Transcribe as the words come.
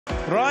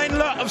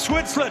Reinler of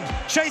Switzerland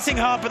chasing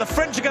hard, but the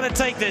French are going to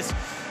take this.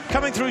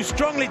 Coming through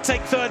strongly,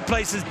 take third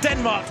place is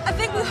Denmark. I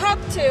think we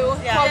hoped to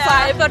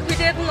qualify, but we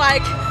didn't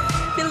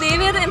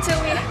believe it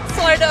until we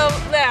sort of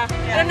there.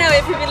 I don't know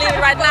if we believe it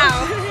right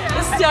now.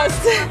 It's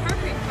just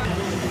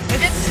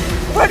it's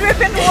what we've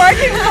been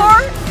working for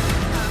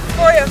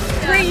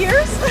 3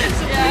 years.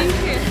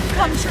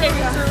 Come true.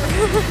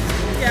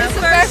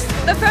 It's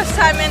the first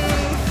time in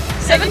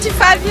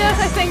 75 years,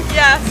 I think.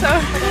 Yeah, so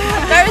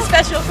very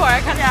special for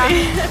our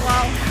country.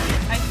 Wow.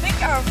 I think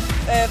our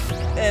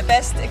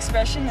best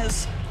expression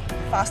is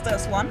faster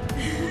as one,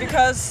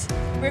 because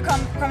we're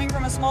coming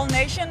from a small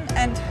nation,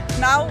 and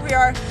now we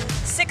are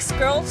 6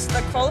 girls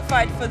that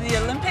qualified for the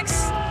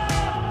Olympics.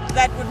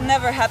 That would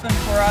never happen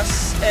for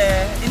us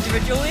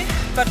individually,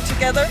 but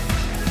together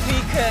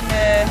we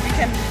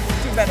can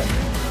do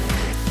better.